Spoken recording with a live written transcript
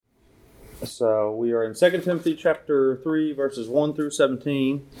So we are in 2 Timothy chapter 3, verses 1 through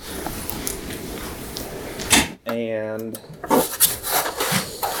 17. And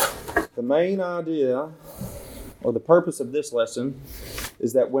the main idea, or the purpose of this lesson,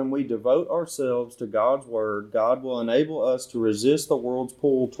 is that when we devote ourselves to God's Word, God will enable us to resist the world's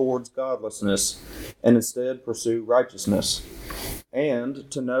pull towards godlessness and instead pursue righteousness. And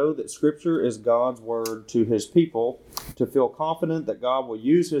to know that Scripture is God's Word to His people, to feel confident that God will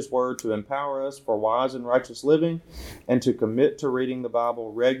use His Word to empower us for wise and righteous living, and to commit to reading the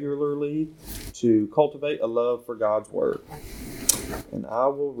Bible regularly to cultivate a love for God's Word. And I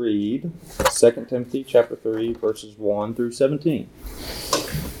will read 2 Timothy chapter 3, verses 1 through 17.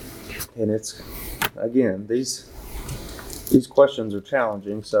 And it's, again, these questions are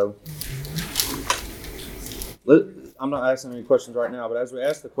challenging, so I'm not asking any questions right now, but as we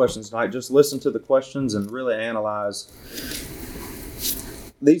ask the questions tonight, just listen to the questions and really analyze.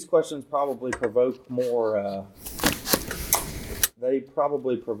 These questions probably provoke more,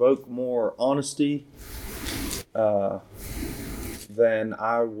 honesty than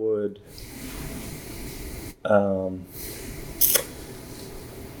I would, I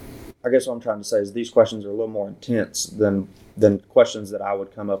guess what I'm trying to say is these questions are a little more intense than questions that I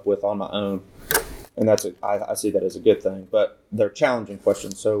would come up with on my own. And I see that as a good thing, but they're challenging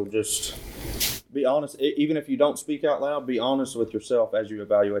questions. So just be honest. Even if you don't speak out loud, be honest with yourself as you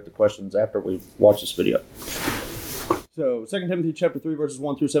evaluate the questions after we watch this video. So 2 Timothy chapter 3, verses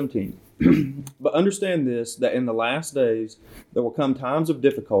 1 through 17. But understand this, that in the last days there will come times of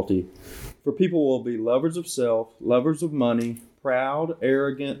difficulty, for people will be lovers of self, lovers of money, proud,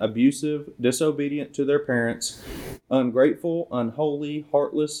 arrogant, abusive, disobedient to their parents, ungrateful, unholy,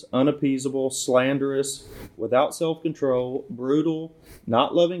 heartless, unappeasable, slanderous, without self-control, brutal,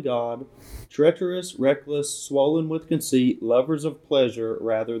 not loving God, treacherous, reckless, swollen with conceit, lovers of pleasure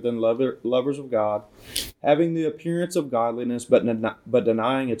rather than lovers of God, having the appearance of godliness but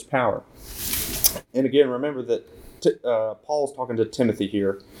denying its power. And again, remember that Paul's talking to Timothy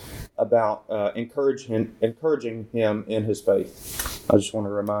here about encouraging him in his faith. I just want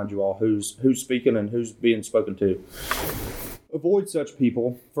to remind you all who's speaking and who's being spoken to. Avoid such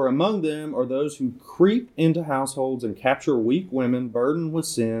people, for among them are those who creep into households and capture weak women burdened with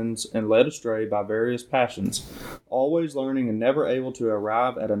sins and led astray by various passions, always learning and never able to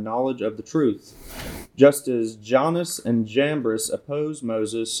arrive at a knowledge of the truth. Just as Jannes and Jambres opposed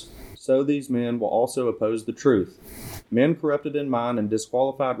Moses, so these men will also oppose the truth. Men corrupted in mind and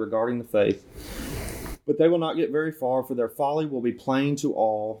disqualified regarding the faith. But they will not get very far, for their folly will be plain to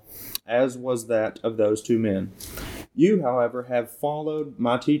all, as was that of those two men. You, however, have followed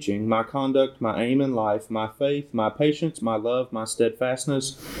my teaching, my conduct, my aim in life, my faith, my patience, my love, my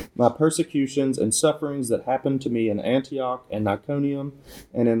steadfastness, my persecutions and sufferings that happened to me in Antioch and Iconium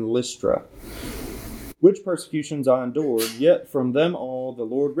and in Lystra, which persecutions I endured, yet from them all the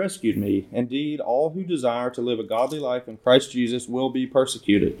Lord rescued me. Indeed, all who desire to live a godly life in Christ Jesus will be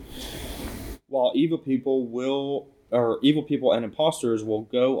persecuted, while evil people and impostors will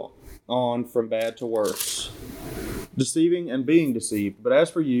go on from bad to worse, deceiving and being deceived. But as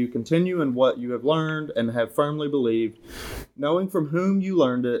for you, continue in what you have learned and have firmly believed, knowing from whom you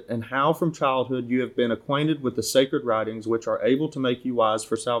learned it, and how from childhood you have been acquainted with the sacred writings, which are able to make you wise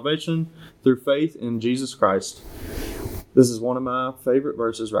for salvation through faith in Jesus Christ. This is one of my favorite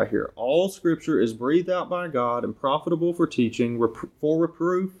verses right here. All Scripture is breathed out by God and profitable for teaching, for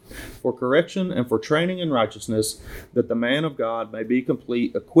reproof, for correction, and for training in righteousness, that the man of God may be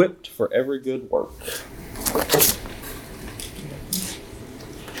complete, equipped for every good work.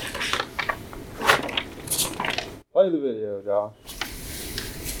 Play the video, Josh.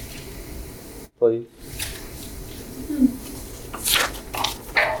 Please.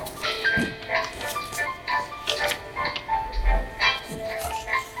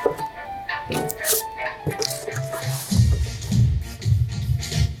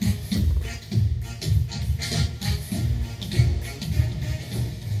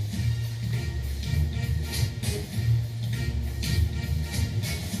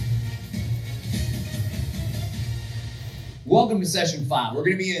 Welcome to session 5. We're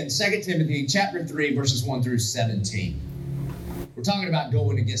going to be in 2 Timothy chapter 3, verses 1 through 17. We're talking about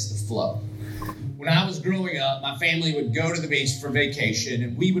going against the flow. When I was growing up, my family would go to the beach for vacation,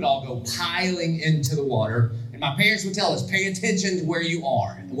 and we would all go piling into the water. And my parents would tell us, pay attention to where you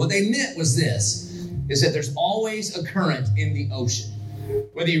are. And what they meant was this, is that there's always a current in the ocean,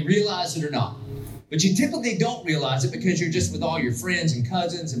 whether you realize it or not. But you typically don't realize it because you're just with all your friends and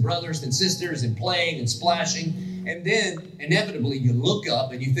cousins and brothers and sisters and playing and splashing. And then, inevitably, you look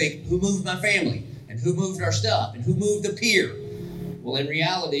up and you think, who moved my family? And who moved our stuff? And who moved the pier? Well, in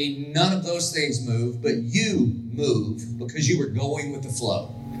reality, none of those things move, but you move because you were going with the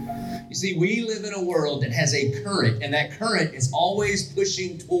flow. You see, we live in a world that has a current, and that current is always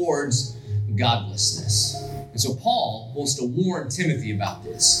pushing towards godlessness. And so Paul wants to warn Timothy about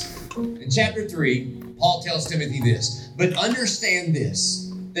this. In chapter 3, Paul tells Timothy this, but understand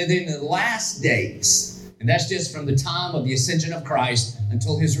this, that in the last days, and that's just from the time of the ascension of Christ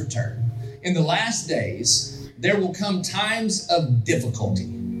until his return, in the last days, there will come times of difficulty.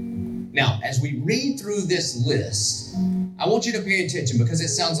 Now, as we read through this list, I want you to pay attention because it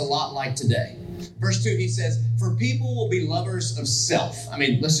sounds a lot like today. Verse 2, he says, for people will be lovers of self.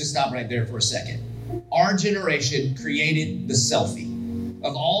 Let's just stop right there for a second. Our generation created the selfie.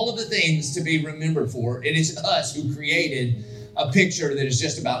 Of all of the things to be remembered for, it is us who created a picture that is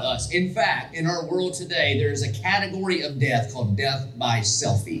just about us. In fact, in our world today, there is a category of death called death by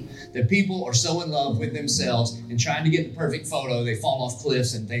selfie. That people are so in love with themselves and trying to get the perfect photo, they fall off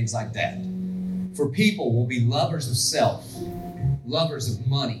cliffs and things like that. For people will be lovers of self, lovers of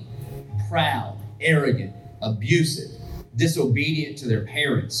money, proud, arrogant, abusive, disobedient to their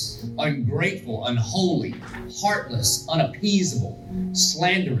parents, ungrateful, unholy, heartless, unappeasable,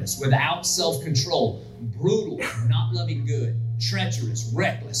 slanderous, without self-control, brutal, not loving good, treacherous,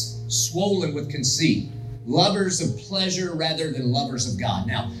 reckless, swollen with conceit, lovers of pleasure rather than lovers of God.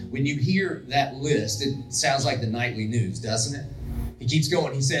 Now, when you hear that list, it sounds like the nightly news, doesn't it? He keeps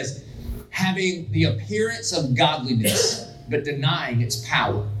going. He says, having the appearance of godliness, but denying its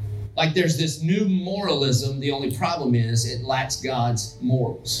power. Like there's this new moralism. The only problem is it lacks God's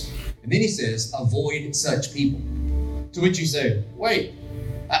morals. And then he says, avoid such people. To which you say, wait,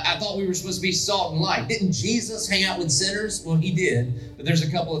 I thought we were supposed to be salt and light. Didn't Jesus hang out with sinners? Well, he did, but there's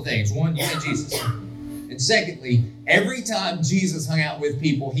a couple of things. One, you had Jesus. And secondly, every time Jesus hung out with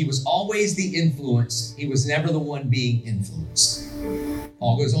people, he was always the influence. He was never the one being influenced.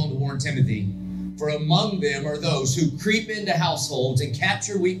 Paul goes on to warn Timothy, for among them are those who creep into households and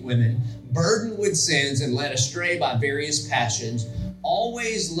capture weak women, burdened with sins and led astray by various passions,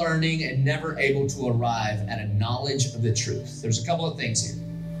 always learning and never able to arrive at a knowledge of the truth. There's a couple of things here.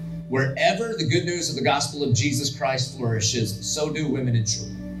 Wherever the good news of the gospel of Jesus Christ flourishes, so do women and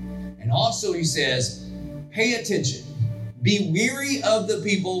children. And also he says, pay attention. Be weary of the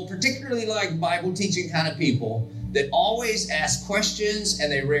people, particularly like Bible teaching kind of people, that always ask questions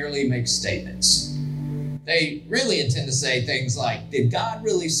and they rarely make statements. They really intend to say things like, did God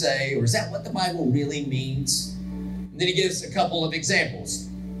really say, or is that what the Bible really means? And then he gives a couple of examples.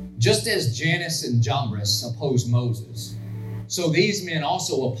 Just as Jannes and Jambres opposed Moses, so these men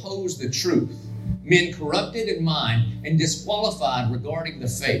also oppose the truth, men corrupted in mind and disqualified regarding the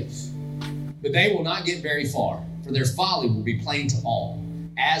faith. But they will not get very far, for their folly will be plain to all,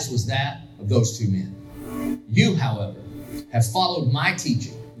 as was that of those two men. You, however, have followed my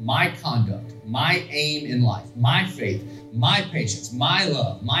teaching, my conduct, my aim in life, my faith, my patience, my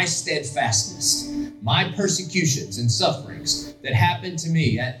love, my steadfastness, my persecutions and sufferings that happened to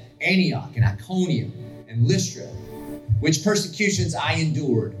me at Antioch and Iconium and Lystra, which persecutions I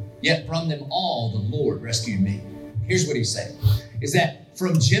endured, yet from them all the Lord rescued me. Here's what he's saying, is that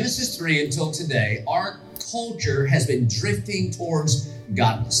from Genesis 3 until today, our culture has been drifting towards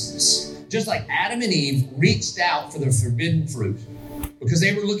godlessness. Just like Adam and Eve reached out for the forbidden fruit because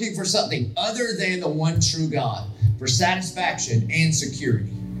they were looking for something other than the one true God for satisfaction and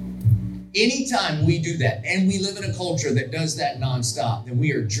security. Anytime we do that, and we live in a culture that does that nonstop, then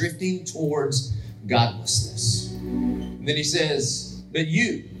we are drifting towards godlessness. And then he says, but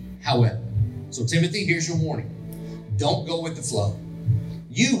you, however, so Timothy, here's your warning. Don't go with the flow.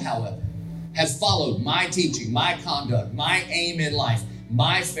 You, however, have followed my teaching, my conduct, my aim in life,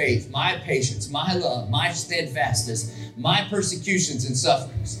 my faith, my patience, my love, my steadfastness, my persecutions and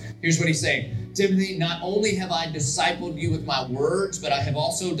sufferings. Here's what he's saying. Timothy, not only have I discipled you with my words, but I have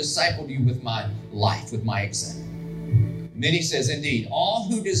also discipled you with my life, with my example. And then he says, indeed, all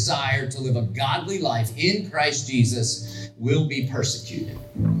who desire to live a godly life in Christ Jesus will be persecuted.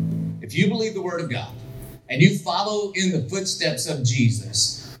 If you believe the word of God and you follow in the footsteps of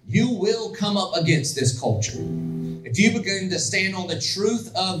Jesus, you will come up against this culture. If you begin to stand on the truth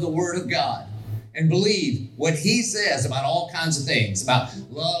of the word of God and believe what he says about all kinds of things, about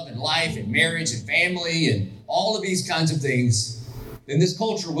love and life and marriage and family and all of these kinds of things, then this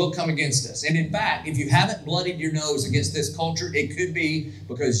culture will come against us. And in fact, if you haven't bloodied your nose against this culture, it could be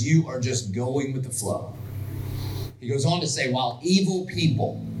because you are just going with the flow. He goes on to say, while evil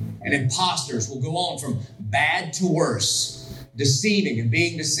people and imposters will go on from bad to worse, deceiving and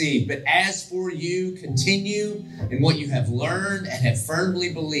being deceived. But as for you, continue in what you have learned and have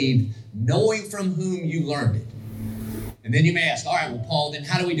firmly believed, knowing from whom you learned it, And then you may ask, all right, well, Paul, then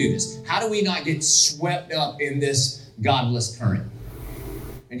how do we do this? How do we not get swept up in this godless current?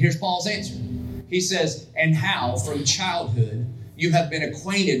 And here's Paul's answer. He says, and how from childhood you have been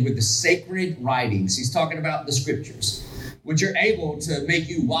acquainted with the sacred writings. He's talking about the scriptures, which are able to make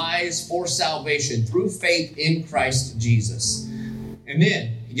you wise for salvation through faith in Christ Jesus. And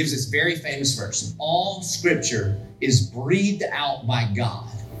then he gives this very famous verse. All scripture is breathed out by God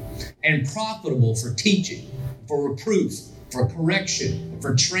and profitable for teaching, for reproof, for correction,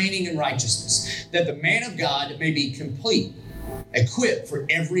 for training in righteousness, that the man of God may be complete, equipped for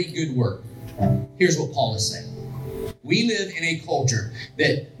every good work. Here's what Paul is saying. We live in a culture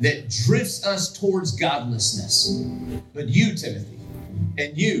that drifts us towards godlessness. But you, Timothy,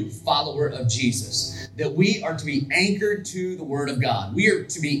 and you, follower of Jesus, that we are to be anchored to the Word of God. We are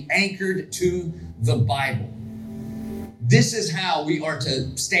to be anchored to the Bible. This is how we are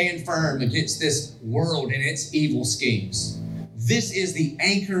to stand firm against this world and its evil schemes. This is the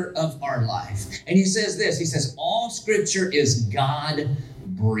anchor of our life. And he says this, he says, all scripture is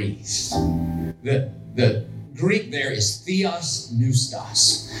God-breathed. The Greek there is theos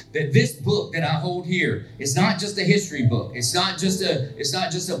neustos. That this book that I hold here is not just a history book. It's not just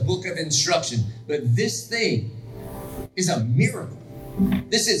a book of instruction, but this thing is a miracle.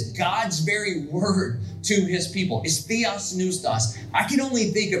 This is God's very word to his people. It's theos neustos. I can only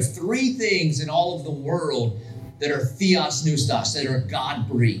think of 3 things in all of the world that are theos neustos, that are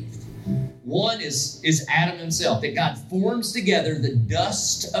God-breathed. One is Adam himself, that God forms together the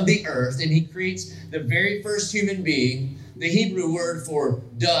dust of the earth and he creates the very first human being. The Hebrew word for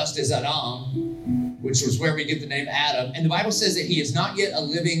dust is Adam, which was where we get the name Adam. And the Bible says that he is not yet a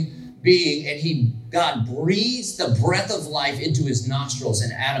living being, and God breathes the breath of life into his nostrils,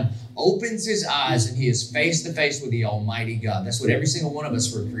 and Adam opens his eyes and he is face to face with the Almighty God. That's what every single one of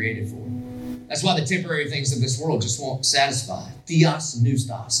us were created for. That's why the temporary things of this world just won't satisfy. Theos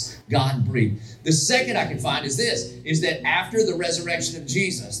neustos, God breathed. The second I can find is this, is that after the resurrection of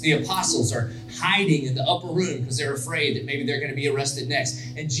Jesus, the apostles are hiding in the upper room because they're afraid that maybe they're going to be arrested next.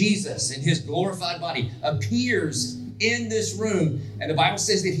 And Jesus, in his glorified body, appears in this room, and the Bible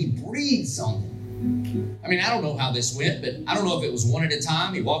says that he breathes on them. I mean, I don't know how this went, but I don't know if it was one at a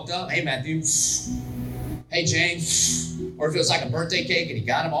time. He walked up, hey, Matthew, hey, James, or if it was like a birthday cake and he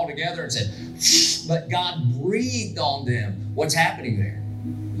got them all together and said, but God breathed on them. What's happening there?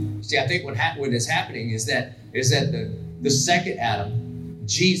 See, I think what is happening is that the second Adam,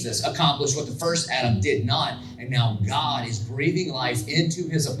 Jesus, accomplished what the first Adam did not. And now God is breathing life into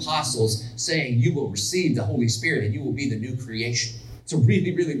his apostles, saying, you will receive the Holy Spirit and you will be the new creation. It's a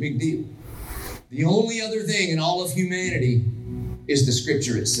really, really big deal. The only other thing in all of humanity is the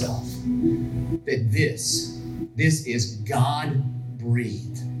scripture itself. That this is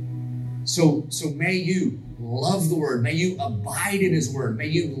God-breathed. So may you love the word. May you abide in his word. May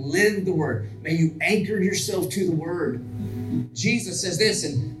you live the word. May you anchor yourself to the word. Jesus says this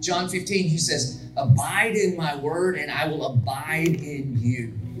in John 15. He says, abide in my word and I will abide in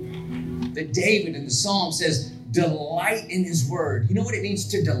you. That David in the Psalm says, delight in his word. You know what it means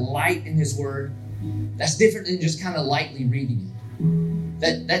to delight in his word? That's different than just kind of lightly reading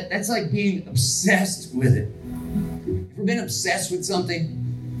it. That's like being obsessed with it. Ever been obsessed with something?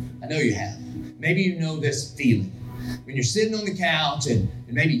 I know you have. Maybe you know this feeling. When you're sitting on the couch and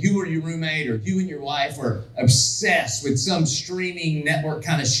maybe you or your roommate or you and your wife are obsessed with some streaming network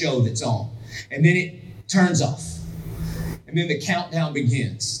kind of show that's on. And then it turns off. And then the countdown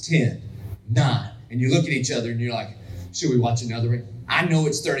begins. 10, 9. And you look at each other and you're like, should we watch another one? I know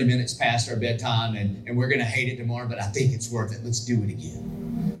it's 30 minutes past our bedtime and we're going to hate it tomorrow, but I think it's worth it. Let's do it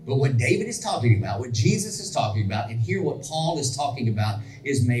again. But what David is talking about, what Jesus is talking about, and here what Paul is talking about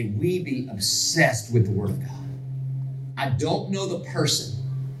is may we be obsessed with the Word of God. I don't know the person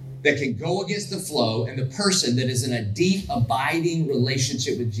that can go against the flow and the person that is in a deep, abiding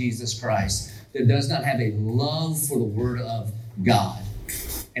relationship with Jesus Christ that does not have a love for the Word of God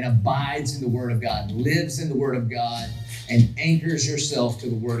and abides in the Word of God, lives in the Word of God, and anchors yourself to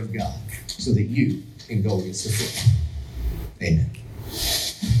the Word of God so that you can go against the flow. Amen.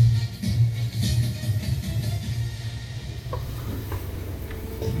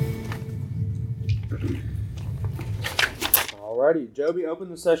 Alrighty, Joby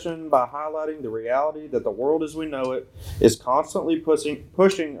opened the session by highlighting the reality that the world as we know it is constantly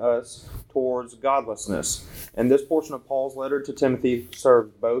pushing us towards godlessness. And this portion of Paul's letter to Timothy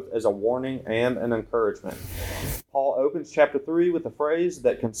serves both as a warning and an encouragement. Paul opens chapter 3 with a phrase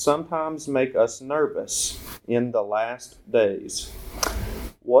that can sometimes make us nervous: in the last days.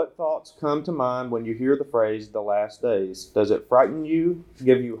 What thoughts come to mind when you hear the phrase, the last days? Does it frighten you,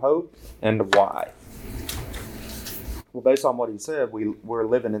 give you hope, and why? Well, based on what he said, we're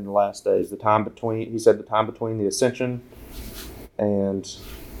living in the last days. The time between, he said, the time between the ascension and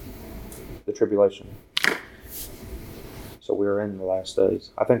the tribulation. So we're in the last days.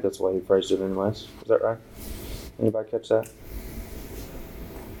 I think that's the way he phrased it anyways. Is that right? Anybody catch that?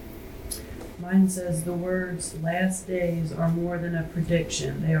 Mine says the words last days are more than a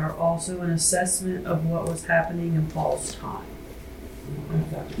prediction. They are also an assessment of what was happening in Paul's time. I don't know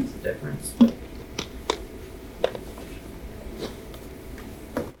if that makes a difference.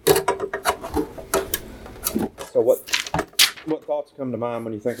 So what thoughts come to mind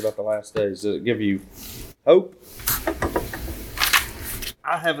when you think about the last days? Does it give you hope?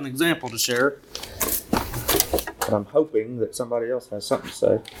 I have an example to share, but I'm hoping that somebody else has something to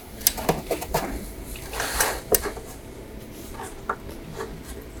say.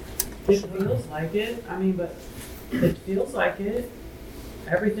 It feels like it. I mean, but it feels like it.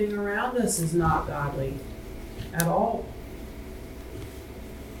 Everything around us is not godly at all.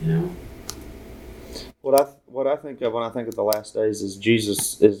 You know? What I think of when I think of the last days is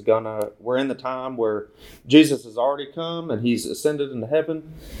Jesus is we're in the time where Jesus has already come and he's ascended into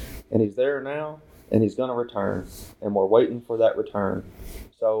heaven and he's there now and he's gonna return and we're waiting for that return.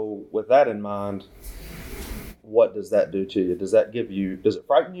 So with that in mind, what does that do to you? Does it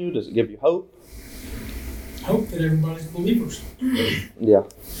frighten you? Does it give you hope? Hope that everybody's believers. Yeah.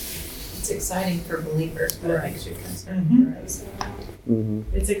 It's exciting for believers, but it makes you concerned for us.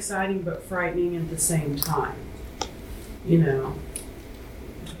 Mm-hmm. It's exciting but frightening at the same time. You know?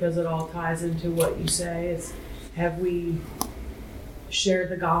 Because it all ties into what you say is, have we shared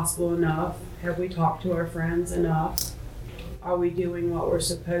the gospel enough? Have we talked to our friends enough? Are we doing what we're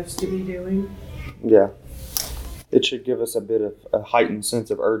supposed to be doing? Yeah. It should give us a bit of a heightened sense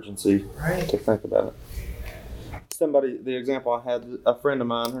of urgency Right. to think about it. The example I had, a friend of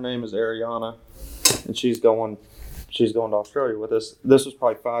mine, her name is Ariana, and she's going to Australia with us. This was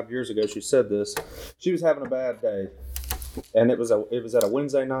probably 5 years ago. She said this. She was having a bad day, and it was at a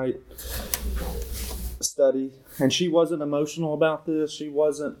Wednesday night study, and she wasn't emotional about this. She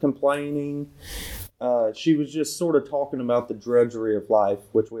wasn't complaining. She was just sort of talking about the drudgery of life,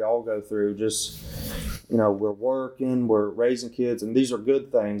 which we all go through. Just, we're working, we're raising kids, and these are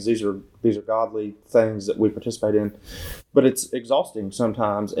good things. These are godly things that we participate in, but it's exhausting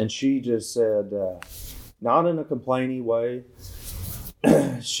sometimes. And she just said, not in a complaining way,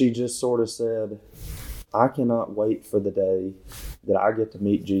 she just sort of said, I cannot wait for the day that I get to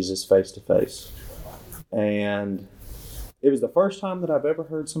meet Jesus face to face. And it was the first time that I've ever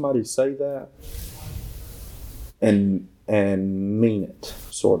heard somebody say that and mean it,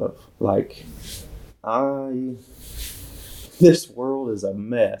 sort of. Like, this world is a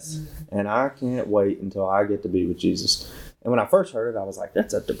mess, and I can't wait until I get to be with Jesus. And when I first heard it, I was like,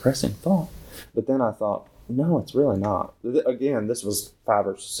 that's a depressing thought. But then I thought, no, it's really not. Again, this was 5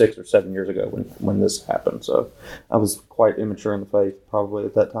 or 6 or 7 years ago when this happened. So I was quite immature in the faith probably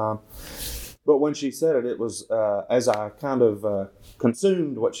at that time. But when she said it, it was, as I kind of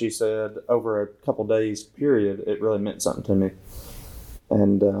consumed what she said over a couple days period, it really meant something to me.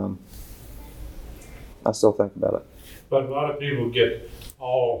 And I still think about it. But a lot of people get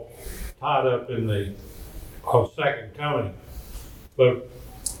all tied up in the second coming. But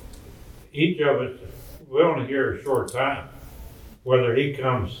each of us, we're only here a short time. Whether he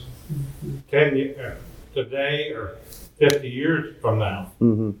comes 10 years today or 50 years from now,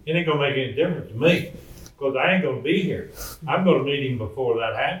 It ain't gonna make any difference to me, because I ain't gonna be here. I'm gonna meet him before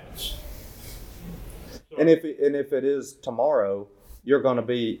that happens. So, And if it is tomorrow, you're gonna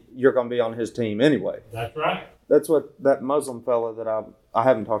be on his team anyway. that's right. That's what that Muslim fella that I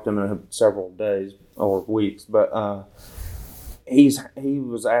haven't talked to him in several days or weeks, but he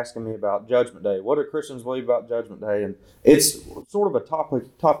was asking me about Judgment Day. What do Christians believe about Judgment Day? And it's sort of a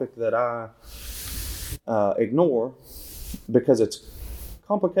topic that I ignore because it's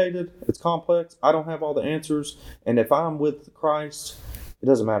complicated, it's complex. I don't have all the answers, and if I'm with Christ, it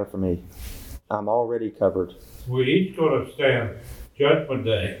doesn't matter for me. I'm already covered. We're each gonna stand Judgment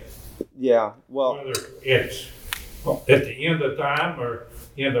Day, Yeah. Well. whether it's at the end of time or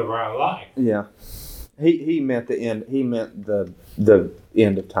end of our life. Yeah. He meant the end. He meant the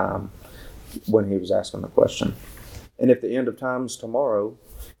end of time when he was asking the question. And if the end of time is tomorrow,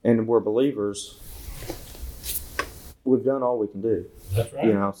 and we're believers, we've done all we can do. That's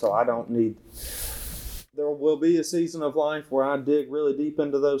right. So I don't need. There will be a season of life where I dig really deep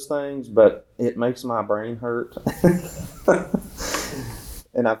into those things, but it makes my brain hurt.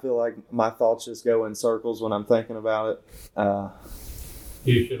 And I feel like my thoughts just go in circles when I'm thinking about it.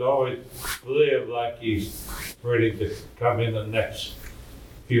 You should always live like he's ready to come in the next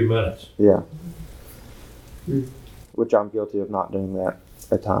few minutes. Yeah. which I'm guilty of not doing that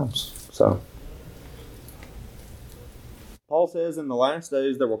at times. So Paul says in the last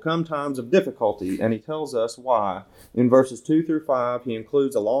days there will come times of difficulty, and he tells us why. In verses 2 through 5, he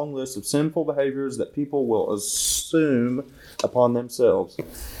includes a long list of sinful behaviors that people will assume upon themselves.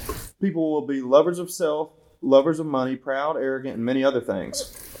 People will be lovers of self, lovers of money, proud, arrogant, and many other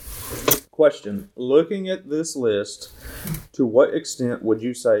things. Question: looking at this list, to what extent would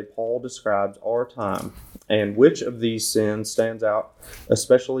you say Paul describes our time, and which of these sins stands out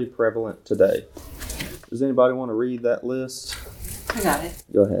especially prevalent today? Does anybody want to read that list? I got it.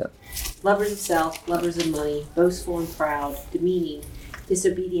 Go ahead. Lovers of self, lovers of money, boastful and proud, demeaning,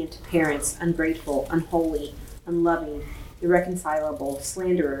 disobedient to parents, ungrateful, unholy, unloving, irreconcilable,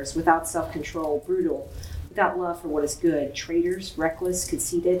 slanderers, without self-control, brutal, without love for what is good, traitors, reckless,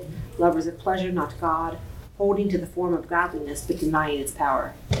 conceited, lovers of pleasure, not God, holding to the form of godliness but denying its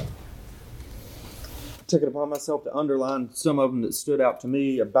power. Took it upon myself to underline some of them that stood out to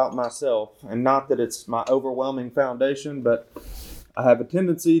me about myself, and not that it's my overwhelming foundation, but I have a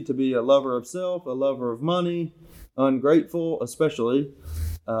tendency to be a lover of self, a lover of money, ungrateful, especially,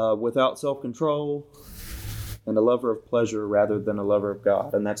 without self-control, and a lover of pleasure rather than a lover of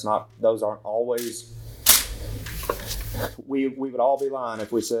God. And those aren't always, we would all be lying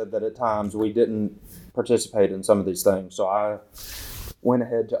if we said that at times we didn't participate in some of these things. So I went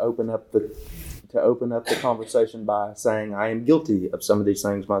ahead to open up the conversation by saying I am guilty of some of these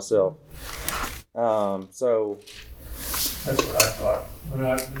things myself. So that's what I thought.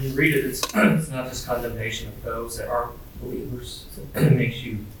 When you read it, it's not just condemnation of those that aren't believers. It makes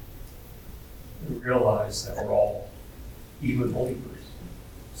you realize that we're all, even believers,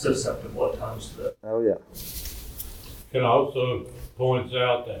 susceptible at times to that. Oh yeah. It also points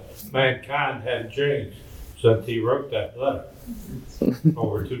out that mankind had changed since he wrote that letter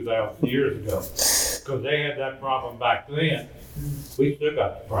over 2,000 years ago. Because they had that problem back then. We still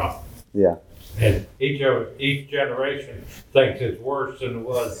got the problem. Yeah. And each generation thinks it's worse than it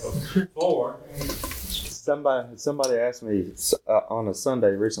was before. Somebody asked me on a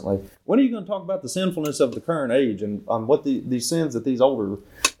Sunday recently, when are you going to talk about the sinfulness of the current age and on what these sins that these older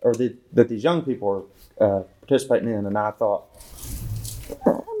or that these young people are participating in? And I thought,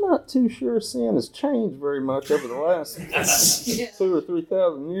 I'm not too sure sin has changed very much over the last 2,000 or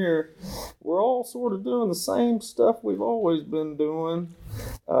 3,000 years. We're all sort of doing the same stuff we've always been doing.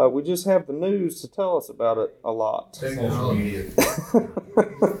 We just have the news to tell us about it a lot. Social media. Just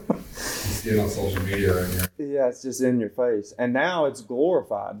get on social media right here. Yeah, it's just in your face. And now it's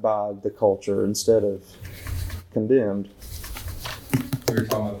glorified by the culture instead of condemned. We were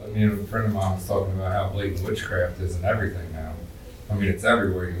talking about, a friend of mine was talking about how blatant witchcraft is in everything now. I mean, it's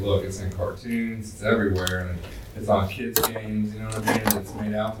everywhere you look. It's in cartoons, it's everywhere, and it's on kids' games, you know what I mean? And it's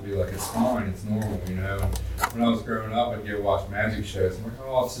made out to be like it's fine, it's normal, you know? When I was growing up, I'd go watch magic shows. I'm like,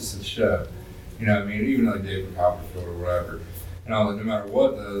 oh, it's just a show. You know what I mean? Even like David Copperfield or whatever. And I was like, no matter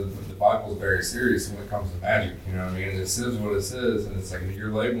what, the Bible's very serious when it comes to magic, you know what I mean? It says what it says, and it's like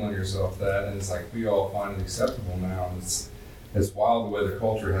you're labeling yourself that, and it's like we all find it acceptable now. And it's wild the way the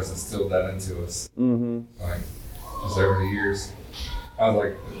culture has instilled that into us. Mm-hmm. Like, just over the years. I was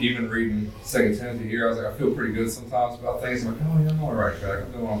like, even reading 2 Timothy here, I was like, I feel pretty good sometimes about things. I'm like, oh, yeah, I'm on the right track.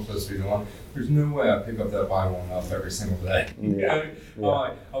 I'm doing what I'm supposed to be doing. There's no way I pick up that Bible enough every single day. Yeah.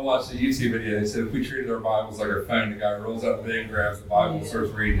 I watched a YouTube video. They said if we treated our Bibles like our phone, the guy rolls out the bed, grabs the Bible, and starts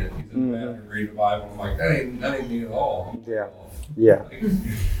reading it. He's in the bathroom reading the Bible. I'm like, that ain't me at all. Yeah. Yeah.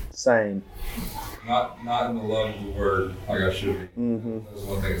 Same. Not in the love of the Word like I should be. Mm-hmm. That's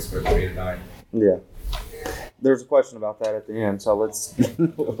one thing that spoke to me tonight. Yeah. There's a question about that at the end, so let's.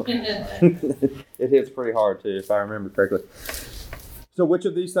 It hits pretty hard too, if I remember correctly. So, which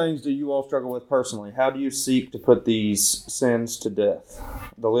of these things do you all struggle with personally? How do you seek to put these sins to death?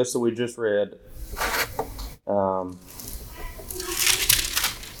 The list that we just read.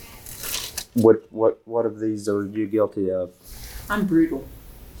 What of these are you guilty of? I'm brutal.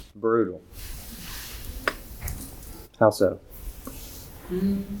 Brutal. How so?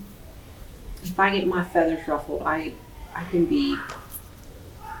 If I get my feathers ruffled, I can be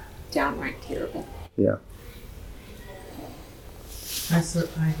downright terrible. Yeah. I'm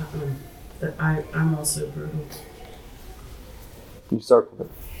also brutal. You circled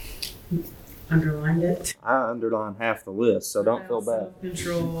it. Underlined it. I underlined half the list, so don't feel bad.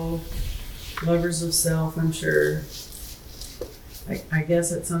 Self-control, lovers of self, I'm sure. I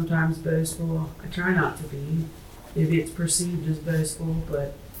guess it's sometimes boastful. I try not to be. Maybe it's perceived as boastful,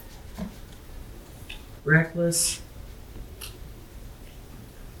 but reckless.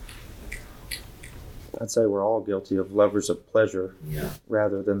 I'd say we're all guilty of lovers of pleasure Yeah.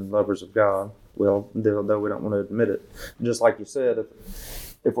 rather than lovers of God. Well, though we don't want to admit it. Just like you said,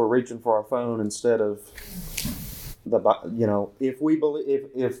 if we're reaching for our phone instead of if we believe,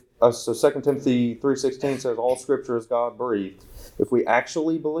 so 2 Timothy 3:16 says all Scripture is God breathed. If we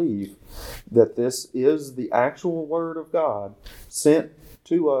actually believe that this is the actual Word of God sent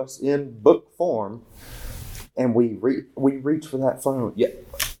to us in book form, and we reach for that phone. Yeah,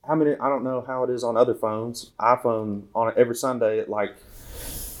 how many? I don't know how it is on other phones. iPhone on every Sunday at like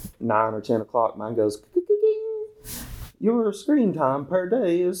 9 or 10 o'clock, mine goes. Your screen time per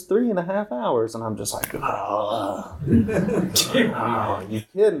day is 3.5 hours. And I'm just like, oh, you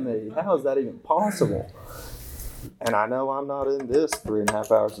kidding me? How is that even possible? And I know I'm not in this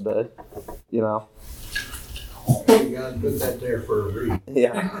 3.5 hours a day, You gotta put that there for a reason.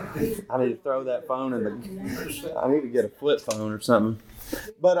 Yeah. I need to throw that phone I need to get a flip phone or something.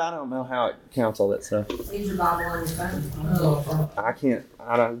 But I don't know how it counts all that stuff. Leave your Bible on your phone. I can't,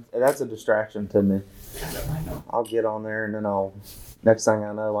 that's a distraction to me. I'll get on there and then next thing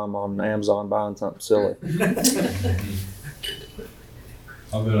I know, I'm on Amazon buying something silly.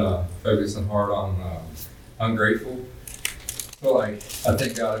 I've been focusing hard on ungrateful. So I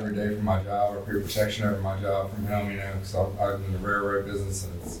thank God every day for my job, or for your protection over my job from Him, because I'm in the railroad business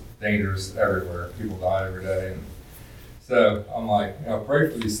and it's dangerous everywhere. People die every day. And so I'm like, I pray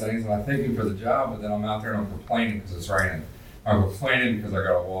for these things and I thank Him for the job, but then I'm out there and I'm complaining because it's raining. I'm complaining because I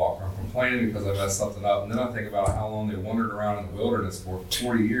got to walk. I'm complaining because I messed something up. And then I think about how long they wandered around in the wilderness for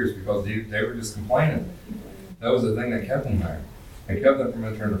 40 years because they were just complaining. That was the thing that kept them there. It kept them from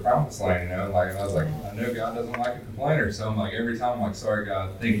entering the promised land, and I was like, I know God doesn't like a complainer. So I'm like, every time I'm like, sorry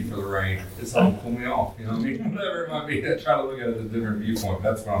God, thank you for the rain. It's all pull me off. You know what I mean? Whatever it might be. I try to look at it as a different viewpoint.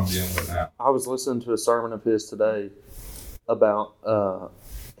 That's what I'm dealing with now. I was listening to a sermon of his today about,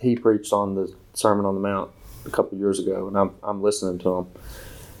 he preached on the Sermon on the Mount a couple years ago, and I'm listening to him.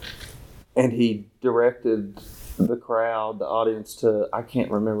 And he directed the crowd, the audience, to, I can't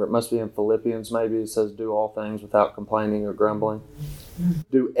remember, it must be in Philippians maybe, it says do all things without complaining or grumbling.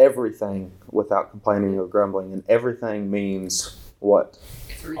 Do everything without complaining or grumbling. And everything means what?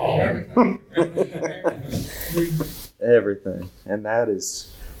 Everything. Everything. And that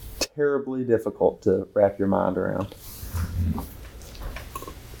is terribly difficult to wrap your mind around.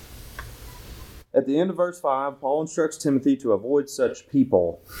 At the end of verse 5, Paul instructs Timothy to avoid such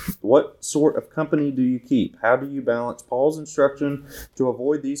people. What sort of company do you keep? How do you balance Paul's instruction to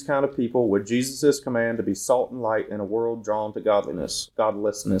avoid these kind of people with Jesus' command to be salt and light in a world drawn to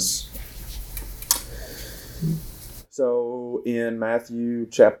godlessness? So in Matthew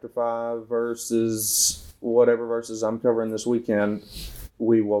chapter 5, whatever verses I'm covering this weekend,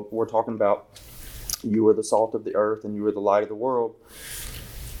 we're talking about you are the salt of the earth and you are the light of the world.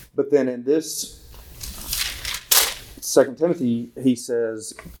 But then in this 2 Timothy, he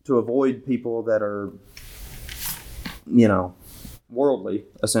says to avoid people that are, worldly,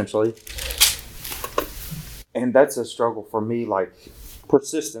 essentially. And that's a struggle for me, like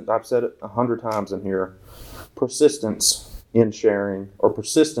persistent. I've said it 100 times in here. Persistence in sharing or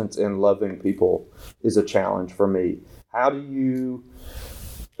persistence in loving people is a challenge for me. How do you,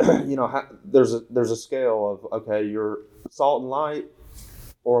 there's a scale of, okay, you're salt and light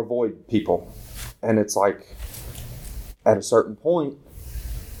or avoid people. And it's like, at a certain point,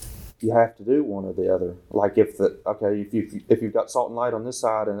 you have to do one or the other. Like if you've got salt and light on this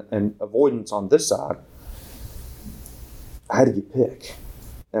side and avoidance on this side, how do you pick?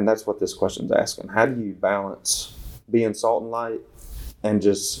 And that's what this question's asking. How do you balance being salt and light and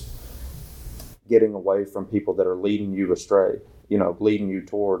just getting away from people that are leading you astray? Pulling you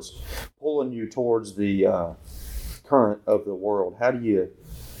towards the current of the world.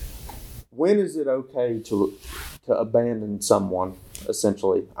 When is it okay to abandon someone,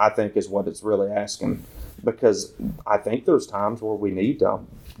 essentially, I think is what it's really asking. Because I think there's times where we need to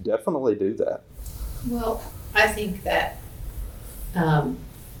definitely do that. Well, I think that,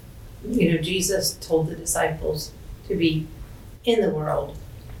 Jesus told the disciples to be in the world,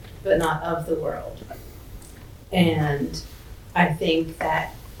 but not of the world. And I think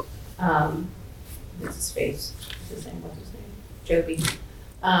that, what's his face? What's his name? Joby.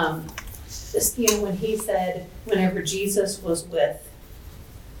 When he said, whenever Jesus was with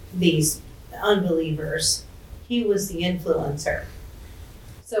these unbelievers, he was the influencer.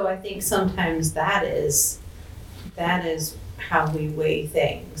 So I think sometimes that is how we weigh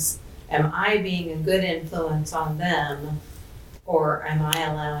things. Am I being a good influence on them, or am I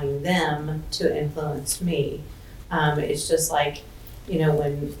allowing them to influence me? It's just like,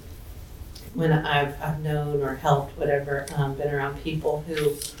 when I've known or helped, whatever, been around people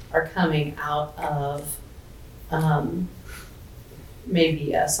who are coming out of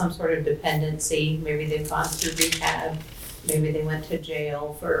maybe some sort of dependency. Maybe they've gone through rehab. Maybe they went to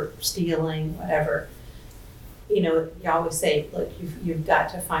jail for stealing, whatever. You know, you always say, look, you've got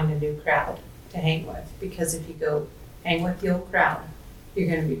to find a new crowd to hang with, because if you go hang with the old crowd, you're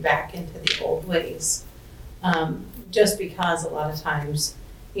going to be back into the old ways. Just because a lot of times,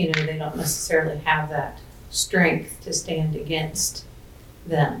 you know, they don't necessarily have that strength to stand against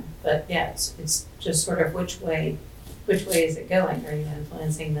them. But yeah, it's just sort of which way is it going? Are you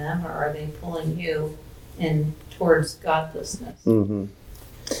influencing them, or are they pulling you in towards godlessness? Mm-hmm.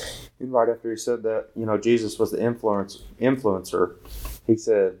 And right after he said that, you know, Jesus was the influencer. He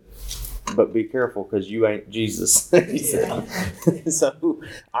said, "But be careful, because you ain't Jesus." He said. So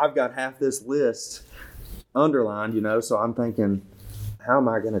I've got half this list underlined, you know. So I'm thinking, how am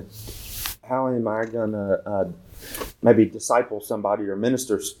I gonna maybe disciple somebody or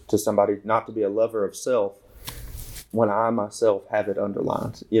minister to somebody not to be a lover of self when I myself have it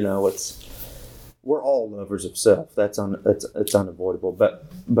underlined? You know, we're all lovers of self. It's unavoidable.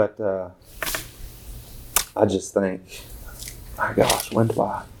 But I just think, my gosh, when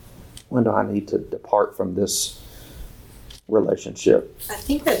do I need to depart from this relationship? I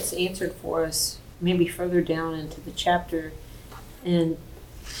think that's answered for us maybe further down into the chapter in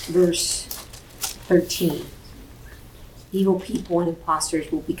verse 13. Evil people and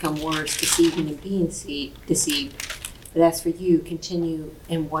impostors will become worse, deceiving and being deceived. But as for you, continue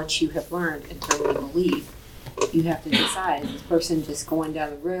in what you have learned and firmly believe. You have to decide, is this person just going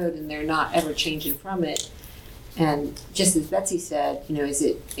down the road and they're not ever changing from it? And just as Betsy said, you know,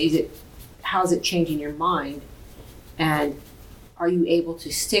 how is it changing your mind? And are you able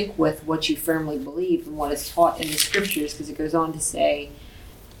to stick with what you firmly believe and what is taught in the scriptures? Because it goes on to say,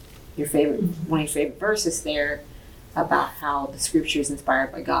 one of your favorite verses there about how the scripture is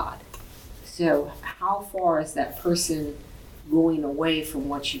inspired by God. So how far is that person going away from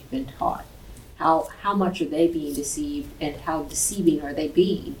what you've been taught? How much are they being deceived, and how deceiving are they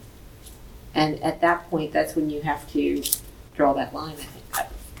being? And at that point, that's when you have to draw that line, I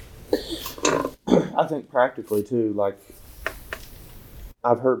think. I think practically too, like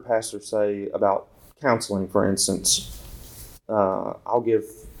I've heard pastors say about counseling, for instance.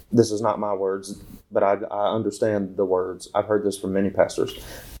 This is not my words, but I understand the words. I've heard this from many pastors.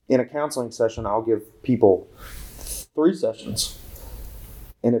 In a counseling session, I'll give people 3 sessions.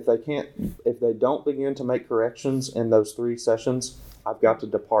 And if they don't begin to make corrections in those 3 sessions, I've got to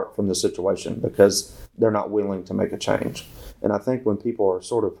depart from the situation because they're not willing to make a change. And I think when people are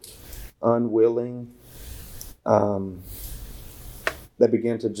sort of unwilling, they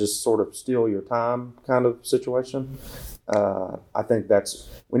begin to just sort of steal your time kind of situation. I think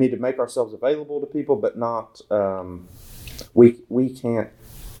we need to make ourselves available to people, but not, we can't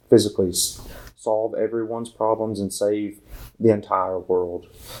physically solve everyone's problems and save the entire world.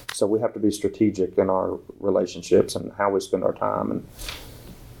 So we have to be strategic in our relationships and how we spend our time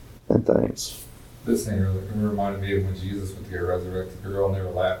and things. This thing really reminded me of when Jesus went to go resurrect the girl and they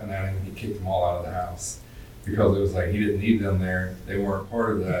were laughing at him and he kicked them all out of the house. Because it was like he didn't need them there. They weren't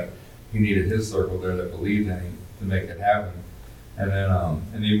part of that. He needed his circle there that believed in him to make it happen. And then,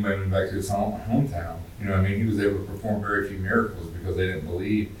 and even when he went back to his hometown, you know what I mean? He was able to perform very few miracles because they didn't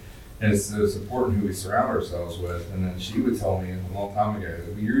believe. And it's important who we surround ourselves with. And then she would tell me a long time ago,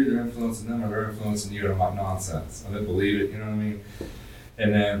 you're either influencing them or they're influencing you. And I'm like, nonsense. I didn't believe it, you know what I mean?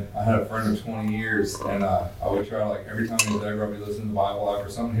 And then I had a friend of 20 years, and I would try, like, every time he was there, I'd be listening to the Bible app or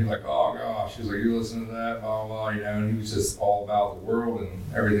something. He was like, oh gosh, he's like, you're listening to that, blah, blah, you know, and he was just all about the world and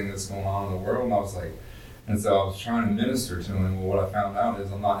everything that's going on in the world. And I was like, and so I was trying to minister to him. Well, what I found out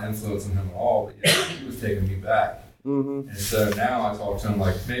is I'm not influencing him at all, but yeah, he was taking me back. Mm-hmm. And so now I talk to him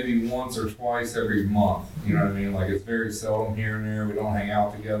like maybe once or twice every month, you know what I mean? Like it's very seldom here and there. We don't hang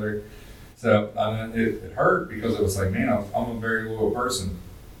out together. So I mean, it hurt because it was like, man, I'm a very loyal person.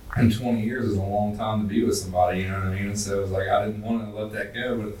 And 20 years is a long time to be with somebody, you know what I mean? And so it was like, I didn't want to let that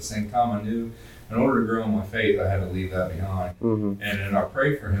go, but at the same time I knew in order to grow in my faith, I had to leave that behind. Mm-hmm. And then I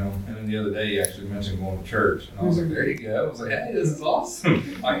prayed for him. And then the other day, he actually mentioned going to church. And I was like, there you go. I was like, hey, this is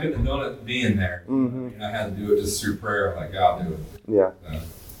awesome. I couldn't have done it being there. Mm-hmm. And I had to do it just through prayer and let God do it. Yeah.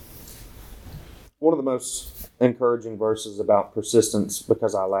 One of the most encouraging verses about persistence,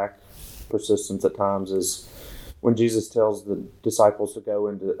 because I lack persistence at times, is when Jesus tells the disciples to go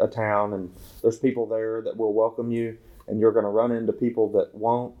into a town and there's people there that will welcome you and you're going to run into people that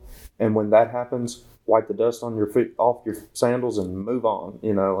won't. And when that happens, wipe the dust on your feet, off your sandals and move on,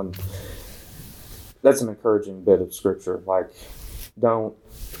 you know. And that's an encouraging bit of scripture. Like,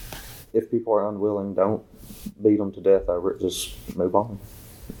 if people are unwilling, don't beat them to death over it. Just move on.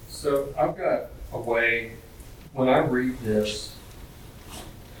 So I've got a way, when I read this,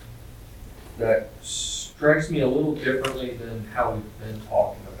 that strikes me a little differently than how we've been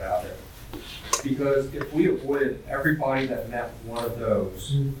talking about it. Because if we avoided everybody that met one of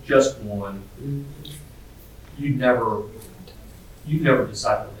those, just one, you'd never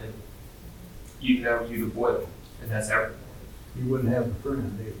disciple him. You'd avoid him, and that's everything. You wouldn't have a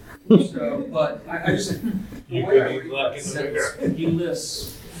friend, either. So, but I just, You could be lucky in the mirror. he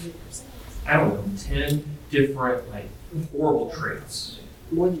lists, I don't know, 10 different like horrible traits.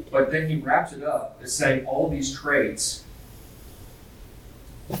 More than But then he wraps it up as saying all these traits,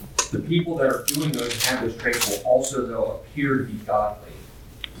 the people that are doing those and have those traits will also though appear to be godly.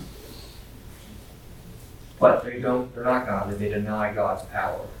 But they're not godly, they deny God's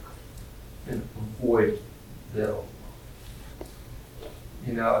power and avoid them.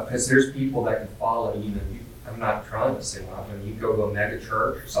 You know, because there's people that can follow, I'm not trying to say when you go to a mega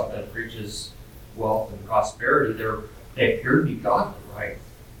church or something that preaches wealth and prosperity, they appear to be godly, right?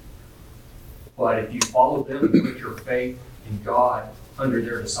 But if you follow them and put your faith in God under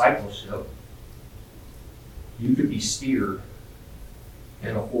their discipleship, you could be steered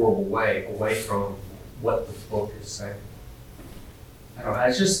in a horrible way away from what the book is saying. I don't know,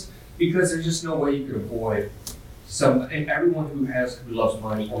 it's just because there's just no way you can avoid and everyone who loves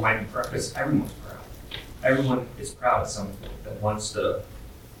money or might be proud, because everyone's proud. Everyone is proud of something that wants to.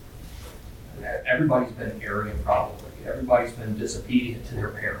 Everybody's been arrogant, probably. Everybody's been disobedient to their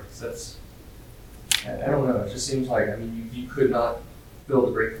parents. I don't know. It just seems like, you could not fulfill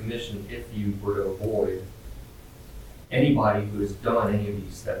the Great Commission if you were to avoid anybody who has done any of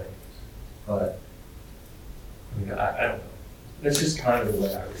these things. But I don't know. That's just kind of the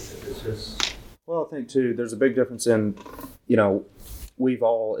way I read it. It's just. Well, I think too, there's a big difference in, we've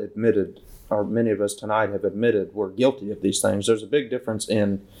all admitted, or many of us tonight have admitted we're guilty of these things. There's a big difference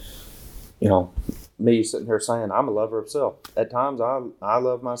in, me sitting here saying I'm a lover of self. At times I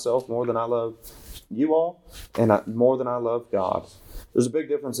love myself more than I love you all, and more than I love God. There's a big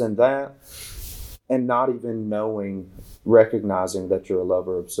difference in that and not even recognizing that you're a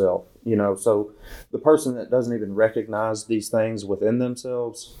lover of self. So the person that doesn't even recognize these things within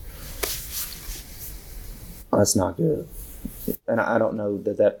themselves, that's not good. And I don't know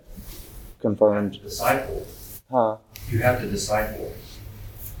that confirms. Disciple. Huh? You have to disciple.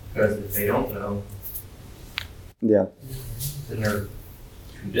 Because if they don't know, yeah, then they're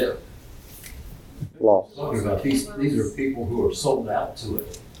condemned. Lost. Talking about these are people who are sold out to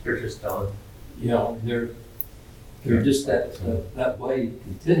it. They're just done. They're just that way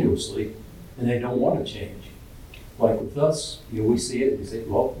continuously, and they don't want to change. Like with us, we see it, we say,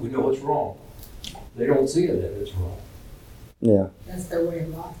 well, we know it's wrong. They don't see it that it's wrong. Yeah. That's their way of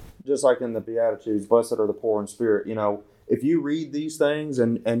life. Just like in the Beatitudes, blessed are the poor in spirit. If you read these things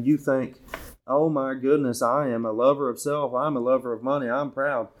and you think, oh my goodness, I am a lover of self, I'm a lover of money, I'm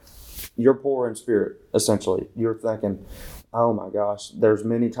proud, you're poor in spirit, essentially. You're thinking, oh my gosh, there's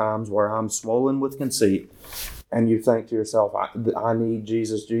many times where I'm swollen with conceit, and you think to yourself, I need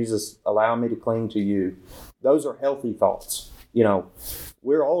Jesus. Jesus, allow me to cling to you. Those are healthy thoughts.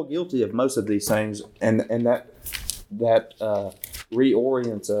 We're all guilty of most of these things, and that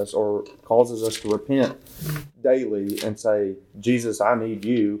reorients us or causes us to repent daily and say, Jesus, I need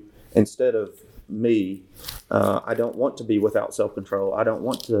you instead of me. I don't want to be without self-control. I don't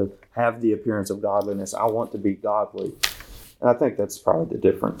want to have the appearance of godliness. I want to be godly. And I think that's probably the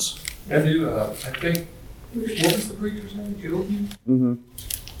difference. I do. I think, what was the preacher's name? Jogi? Mm-hmm.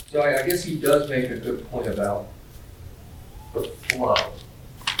 So I guess he does make a good point about the flow.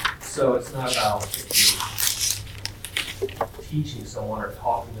 So it's not about teaching someone or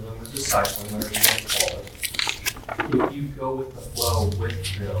talking to them or discipling, whatever you want to call it. If you go with the flow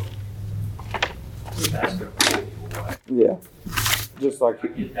with them, that's going to pull you away. Yeah. Just like I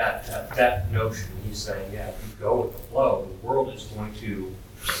get that notion. He's saying, if you go with the flow, the world is going to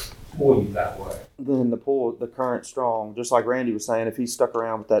pull you that way. then the current strong, just like Randy was saying, if he stuck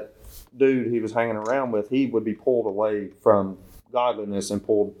around with that dude he was hanging around with, he would be pulled away from godliness and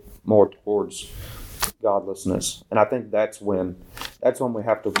pulled more towards godlessness. And I think that's when we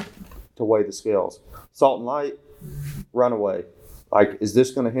have to weigh the scales. Salt and light, run away. Like, is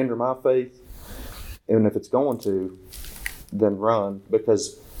this going to hinder my faith? And if it's going to, then run,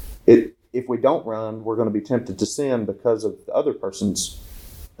 because if we don't run, we're going to be tempted to sin because of the other person's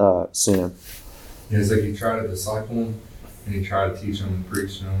sin. Yeah, it's like you try to disciple them, and you try to teach them and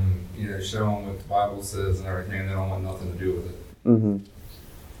preach them, and, show them what the Bible says and everything, and they don't want nothing to do with it. Mm-hmm.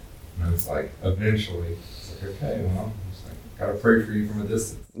 And it's like, eventually, it's like, okay, well, it's like, gotta pray for you from a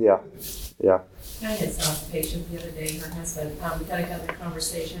distance. Yeah. I had a patient the other day, her husband, we kind of got in a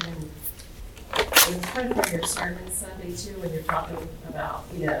conversation, and it was kind of for your sermon Sunday too, when you're talking about,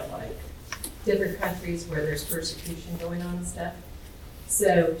 like different countries where there's persecution going on and stuff.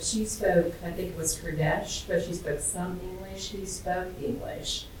 So she spoke, I think it was Kurdish, but she spoke some English. He spoke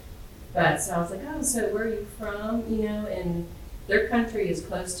English. But so I was like, oh, so where are you from? You know, and their country is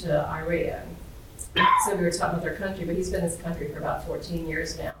close to Iran. So we were talking about their country, but he's been in this country for about 14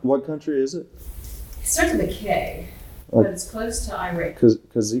 years now. What country is it? It starts with a K, but it's close to Iran.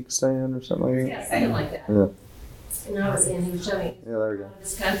 Kazakhstan or something like that? Yeah, something like that. Yeah. And I was in, he was showing me Yeah, there you go.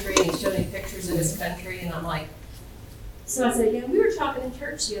 this country, and he showed me pictures of his country, and I'm like, so I said, yeah, we were talking in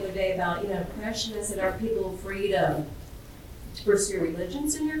church the other day about, oppression. I said, are people free to pursue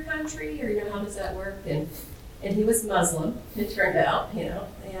religions in your country, or, how does that work? And he was Muslim, it turned out,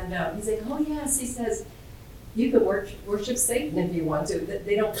 and he's like, oh, yes, he says, you can worship Satan if you want to,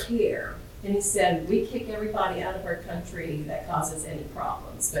 they don't care. And he said, we kick everybody out of our country that causes any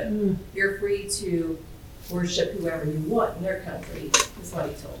problems, but you're free to worship whoever you want in their country, is what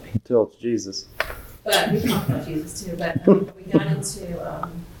he told me. Until it's Jesus. But we talked about Jesus too, but we got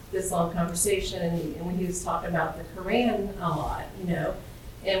into this long conversation, and when he was talking about the Quran a lot,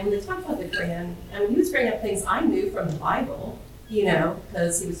 and when they talked about the Quran, he was bringing up things I knew from the Bible,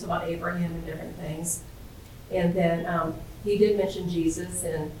 because he was talking about Abraham and different things. And then he did mention Jesus,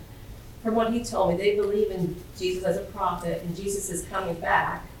 and from what he told me, they believe in Jesus as a prophet, and Jesus is coming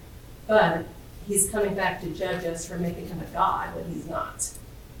back, but he's coming back to judge us for making him a god when he's not.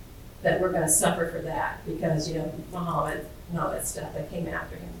 That we're going to suffer for that because, Muhammad and all that stuff that came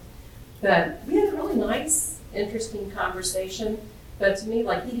after him. But we had a really nice, interesting conversation. But to me,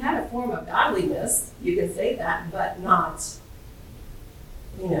 he had a form of godliness, you can say that, but not,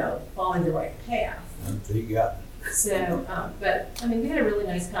 following the right path. You got it. So, we had a really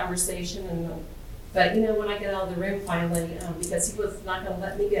nice conversation. But when I got out of the room finally, because he was not going to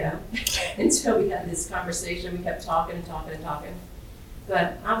let me go until we had this conversation, we kept talking and talking and talking.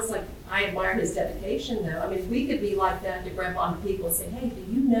 But I was like, I admire his dedication, though. If we could be like that to grab onto people and say, hey, do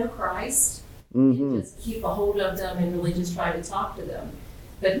you know Christ? Mm-hmm. And just keep a hold of them and really just try to talk to them.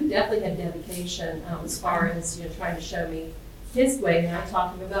 But he definitely had dedication as far as, trying to show me his way. And I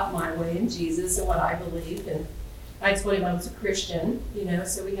talked to him about my way and Jesus and what I believed. And I told him I was a Christian,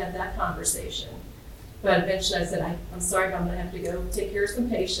 so we had that conversation. But eventually I said, I'm sorry, but I'm going to have to go take care of some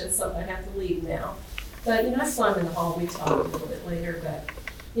patients, so I have to leave now. But, I saw him in the hall. We talked a little bit later. But,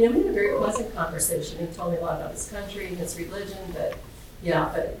 we had a very pleasant conversation. He told me a lot about his country and his religion. But,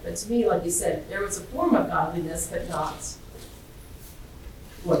 but to me, like you said, there was a form of godliness, but not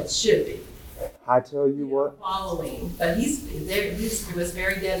what it should be. I tell you what. Following. But he was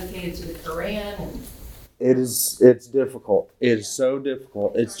very dedicated to the Quran. And it's difficult. It is so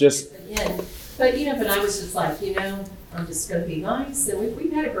difficult. It's just. But I was just like, I'm just going to be nice. And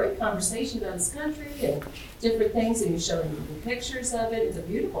we've had a great conversation about his country and different things. And you showed him pictures of it. It's a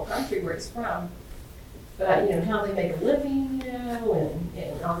beautiful country where he's from. But, how they make a living,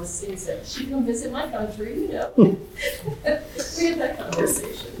 and all these things that she come visit my country, We had that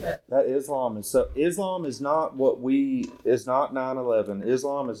conversation. But. That Islam is not is not 9/11.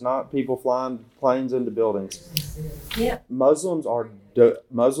 Islam is not people flying planes into buildings. Yeah. Muslims,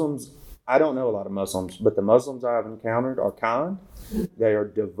 I don't know a lot of Muslims, but the Muslims I've encountered are kind. They are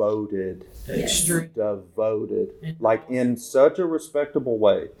devoted. Extreme. Devoted. In such a respectable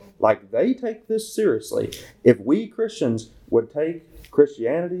way. They take this seriously. If we Christians would take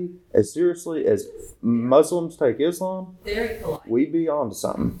Christianity as seriously as Muslims take Islam, very polite. We'd be on to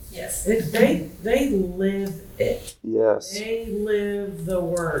something. Yes. They live it. Yes. They live the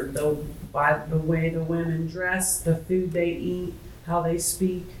word, by the way the women dress, the food they eat, how they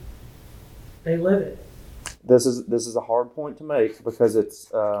speak. They live it. This is a hard point to make because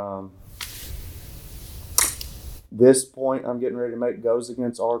it's this point I'm getting ready to make goes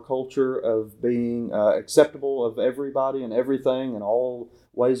against our culture of being acceptable of everybody and everything and all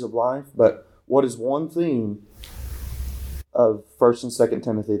ways of life. But what is one theme of 1st and 2nd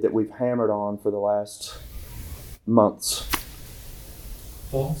Timothy that we've hammered on for the last months?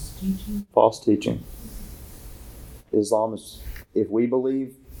 False teaching. False teaching. Islam is, if we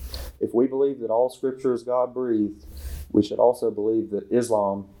believe that all Scripture is God-breathed, we should also believe that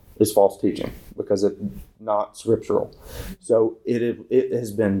Islam is false teaching because it's not scriptural. So it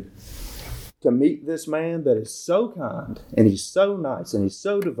has been to meet this man that is so kind and he's so nice and he's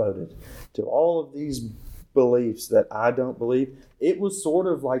so devoted to all of these beliefs that I don't believe. It was sort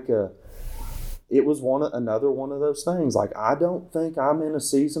of another one of those things. I don't think I'm in a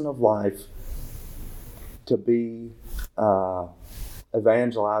season of life to be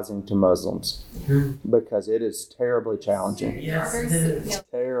evangelizing to Muslims because it is terribly challenging. Yes, it is.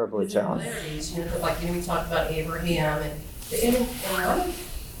 Terribly challenging. We talked about Abraham and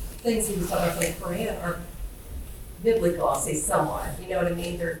things he was talking about from the Quran are biblical, I'll say somewhat. You know what I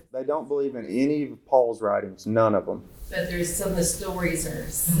mean? They don't believe in any of Paul's writings, none of them. But there's some of the stories are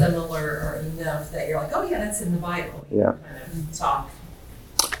similar or enough that you're like, oh yeah, that's in the Bible. You Yeah. kind of talk.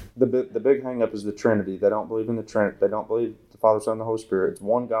 The big hang up is the Trinity. They don't believe in the Trinity. They don't believe the Father, Son, and the Holy Spirit. It's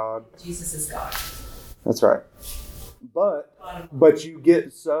one God. Jesus is God. That's right. But you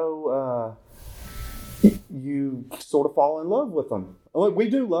get so you sort of fall in love with them. We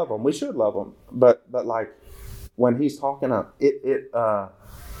do love them. We should love them. But like when he's talking, it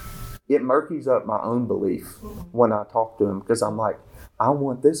murkies up my own belief when I talk to him, because I'm like, I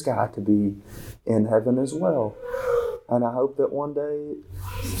want this guy to be in heaven as well, and I hope that one day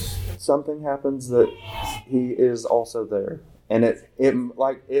something happens that he is also there. And it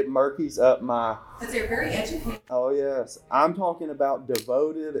murkies up my. Because they're very educated. Oh yes, I'm talking about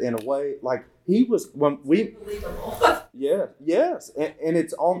devoted in a way like he was when we. Believable. Yeah, yes, and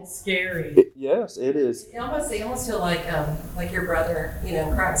it's on. It's scary. Yes, it is. They almost feel like your brother,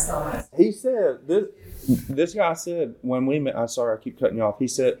 Christ almost. He said this guy said when we met. I'm sorry, I keep cutting you off. He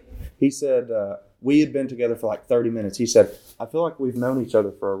said we had been together for like 30 minutes. He said, I feel like we've known each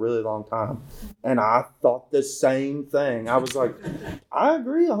other for a really long time. And I thought the same thing. I was like, I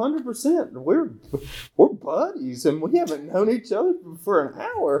agree 100%. We're buddies and we haven't known each other for an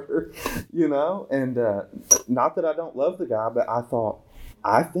hour, And not that I don't love the guy, but I thought,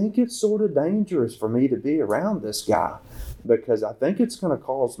 I think it's sort of dangerous for me to be around this guy, because I think it's going to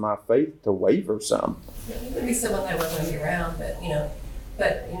cause my faith to waver some. He would be someone I wouldn't want to be around, but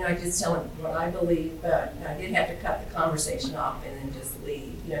I just tell him what I believe, but I did have to cut the conversation off and then just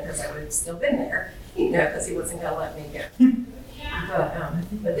leave, because I would have still been there, because he wasn't going to let me go.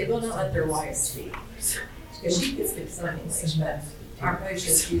 But they will not let their wives speak, because she can speak some English, but our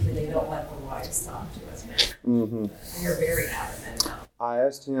patients usually they don't let the wives talk to us. Mm-hmm. They're very adamant about it. I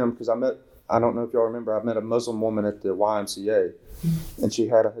asked him, because I don't know if y'all remember, I met a Muslim woman at the YMCA, and she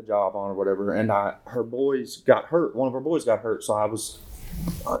had a hijab on or whatever, and her boys got hurt. One of her boys got hurt, so I was,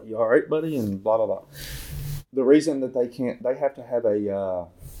 you all right, buddy? And blah, blah, blah. The reason that they have to have a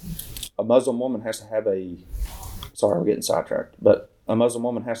Muslim woman has to have sorry, I'm getting sidetracked, but a Muslim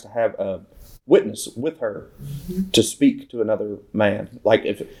woman has to have a witness with her to speak to another man. Like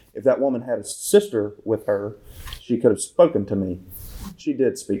if that woman had a sister with her, she could have spoken to me. She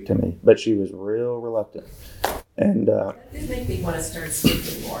did speak to me, but she was real reluctant. And that did make me want to start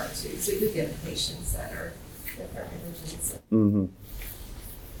speaking more too. So you get patients that are different religions. Mm-hmm.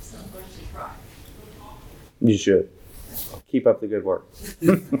 So I'm going to try. You should. Keep up the good work.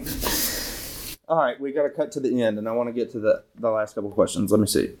 All right, we got to cut to the end, and I want to get to the last couple questions. Let me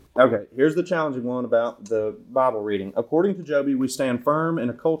see. Okay, here's the challenging one about the Bible reading. According to Joby, we stand firm in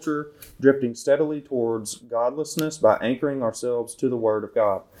a culture drifting steadily towards godlessness by anchoring ourselves to the Word of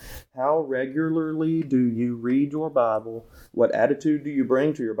God. How regularly do you read your Bible? What attitude do you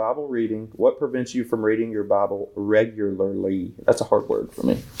bring to your Bible reading? What prevents you from reading your Bible regularly? That's a hard word for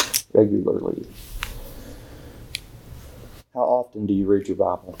me. Regularly. How often do you read your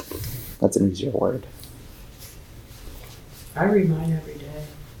Bible? That's an easier word. I read mine every day.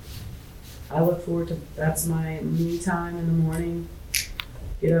 I look forward to, that's my me time in the morning.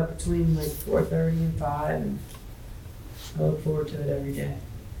 Get up between like 4:30 and 5, and I look forward to it every day.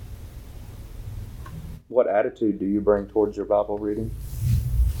 What attitude do you bring towards your Bible reading?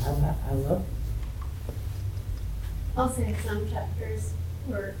 I love it. I'll say some chapters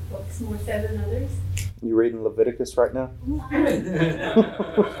or books more so than others. You reading Leviticus right now? Right now.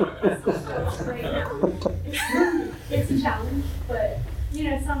 It's a challenge, but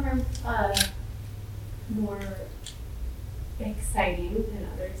some are more exciting than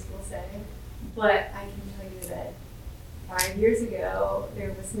others, will say. But I can tell you that 5 years ago,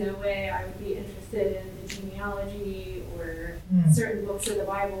 there was no way I would be interested in the genealogy or certain books of the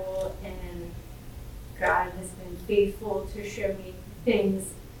Bible, and God has been faithful to show me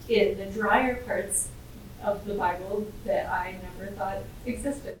things in the drier parts of the Bible that I never thought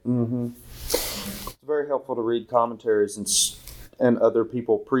existed. Mm-hmm. It's very helpful to read commentaries and other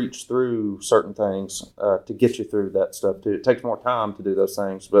people preach through certain things to get you through that stuff too. It takes more time to do those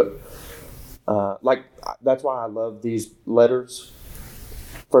things, but that's why I love these letters,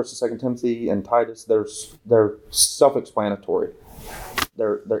 1st and 2nd Timothy and Titus. They're self-explanatory.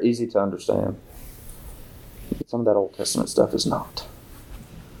 They're easy to understand. Some of that Old Testament stuff is not.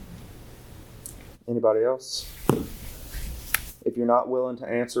 Anybody else? If you're not willing to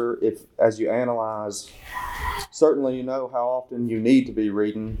answer, as you analyze, certainly you know how often you need to be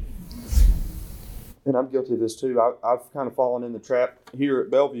reading. And I'm guilty of this too. I've kind of fallen in the trap here at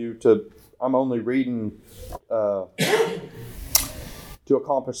Bellevue I'm only reading 2 to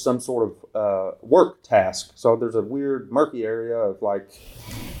accomplish some sort of work task. So there's a weird murky area of like,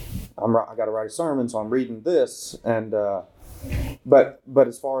 I got to write a sermon, so I'm reading this, and but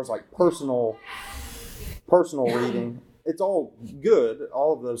as far as like personal reading, it's all good.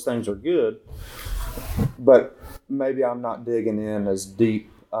 All of those things are good, but maybe I'm not digging in as deep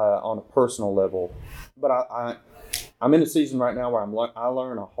on a personal level. But I'm in a season right now where I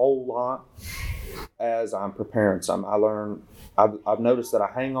learn a whole lot as I'm preparing some. I've noticed that I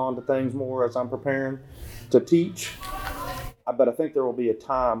hang on to things more as I'm preparing to teach. But I think there will be a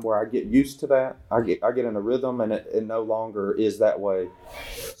time where I get used to that. I get in a rhythm, and it no longer is that way.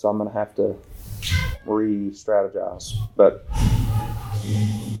 So I'm going to have to re-strategize. But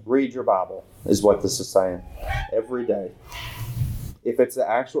read your Bible is what this is saying every day. If it's the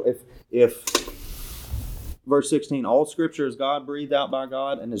actual, if verse 16, all Scripture is God breathed out by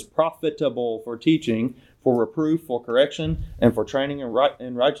God and is profitable for teaching, for reproof, for correction, and for training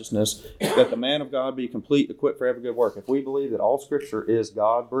in righteousness, that the man of God be complete, equipped for every good work. If we believe that all Scripture is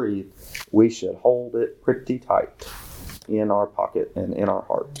God-breathed, we should hold it pretty tight in our pocket and in our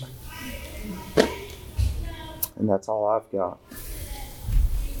heart. And that's all I've got.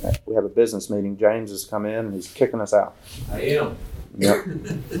 We have a business meeting. James has come in and he's kicking us out. I am. Yep.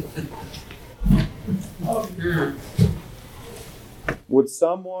 Would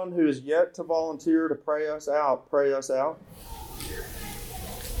someone who is yet to volunteer to pray us out, pray us out?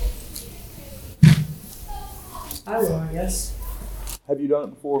 I will, I guess. Have you done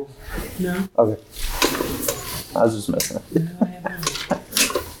it before? No. Okay. I was just messing up. No, I haven't.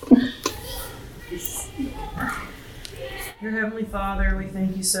 Dear Heavenly Father, we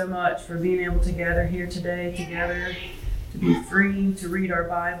thank you so much for being able to gather here today together, to be free to read our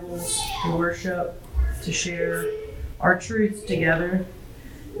Bibles, to worship, to share our truth together.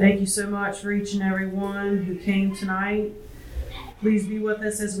 Thank you so much for each and every one who came tonight. Please be with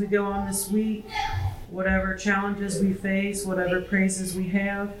us as we go on this week. Whatever challenges we face, whatever praises we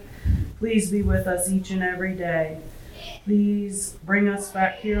have, please be with us each and every day. Please bring us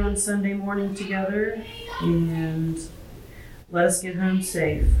back here on Sunday morning together and let us get home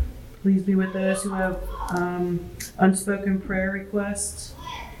safe. Please be with those who have unspoken prayer requests.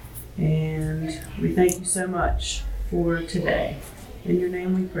 And we thank you so much for today. In your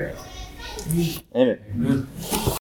name we pray. Amen. Amen.